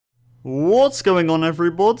What's going on,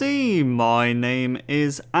 everybody? My name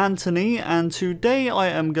is Anthony, and today I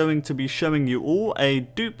am going to be showing you all a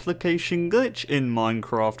duplication glitch in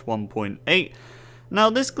Minecraft 1.8. Now,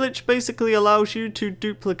 this glitch basically allows you to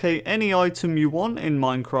duplicate any item you want in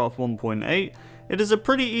Minecraft 1.8. It is a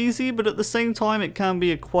pretty easy, but at the same time it can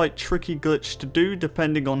be a quite tricky glitch to do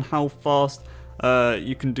depending on how fast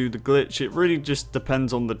you can do the glitch. It really just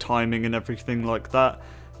depends on the timing and everything like that.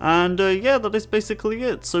 And yeah, that is basically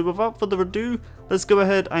it. So without further ado, let's go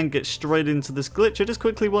ahead and get straight into this glitch. I just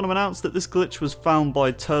quickly want to announce that this glitch was found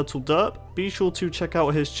by TurtleDerp. Be sure to check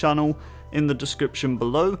out his channel in the description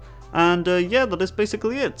below. And yeah, that is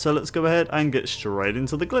basically it. So let's go ahead and get straight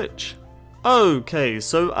into the glitch. Okay,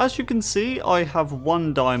 so as you can see, I have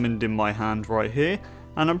one diamond in my hand right here.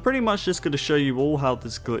 And I'm pretty much just going to show you all how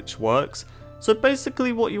this glitch works. So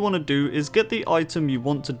basically what you want to do is get the item you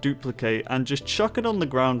want to duplicate and just chuck it on the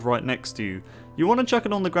ground right next to you. You want to chuck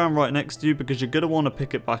it on the ground right next to you because you're going to want to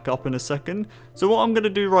pick it back up in a second. So what I'm going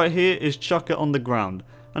to do right here is chuck it on the ground.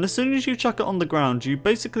 And as soon as you chuck it on the ground, you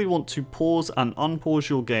basically want to pause and unpause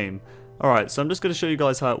your game. Alright, so I'm just going to show you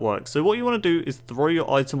guys how it works. So what you want to do is throw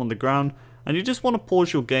your item on the ground. And you just want to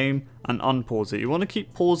pause your game and unpause it. You want to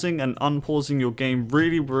keep pausing and unpausing your game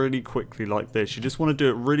really quickly like this. You just want to do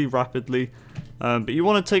it really rapidly. But you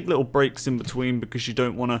want to take little breaks in between because you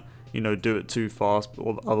don't want to, you know, do it too fast.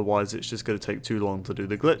 Or otherwise it's just going to take too long to do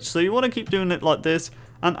the glitch. So you want to keep doing it like this.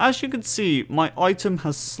 And as you can see, my item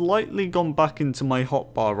has slightly gone back into my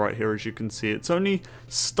hotbar right here, as you can see. It's only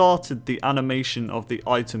started the animation of the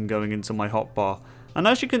item going into my hotbar. And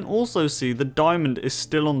as you can also see, the diamond is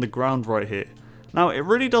still on the ground right here. Now, it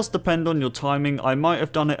really does depend on your timing. I might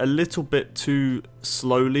have done it a little bit too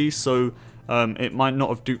slowly, so it might not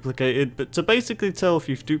have duplicated. But to basically tell if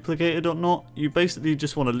you've duplicated or not, you basically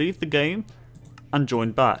just want to leave the game and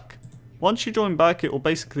join back. Once you join back, it will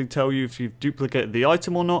basically tell you if you've duplicated the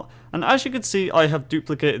item or not. And as you can see, I have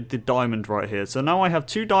duplicated the diamond right here. So now I have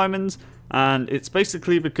 2 diamonds. And it's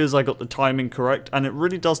basically because I got the timing correct, and it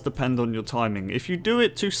really does depend on your timing. If you do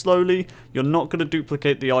it too slowly, you're not going to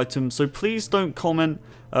duplicate the item, so please don't comment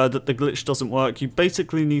that the glitch doesn't work. You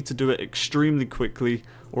basically need to do it extremely quickly,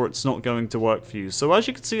 or it's not going to work for you. So as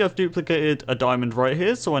you can see, I've duplicated a diamond right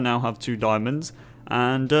here, so I now have 2 diamonds.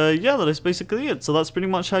 And yeah, that is basically it. So that's pretty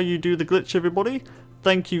much how you do the glitch, everybody.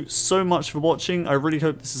 Thank you so much for watching. I really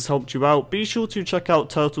hope this has helped you out. Be sure to check out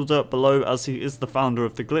TurtleDerp below, as he is the founder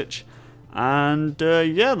of the glitch. And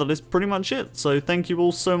yeah, that is pretty much it. So thank you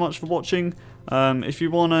all so much for watching. If you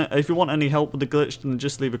want any help with the glitch, then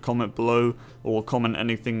just leave a comment below, or comment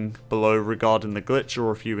anything below regarding the glitch,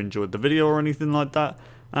 or if you enjoyed the video or anything like that.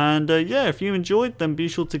 And yeah, if you enjoyed, then be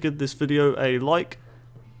sure to give this video a like.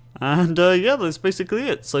 And yeah, that's basically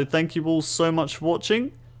it. So thank you all so much for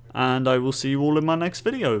watching, and I will see you all in my next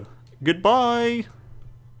video. Goodbye!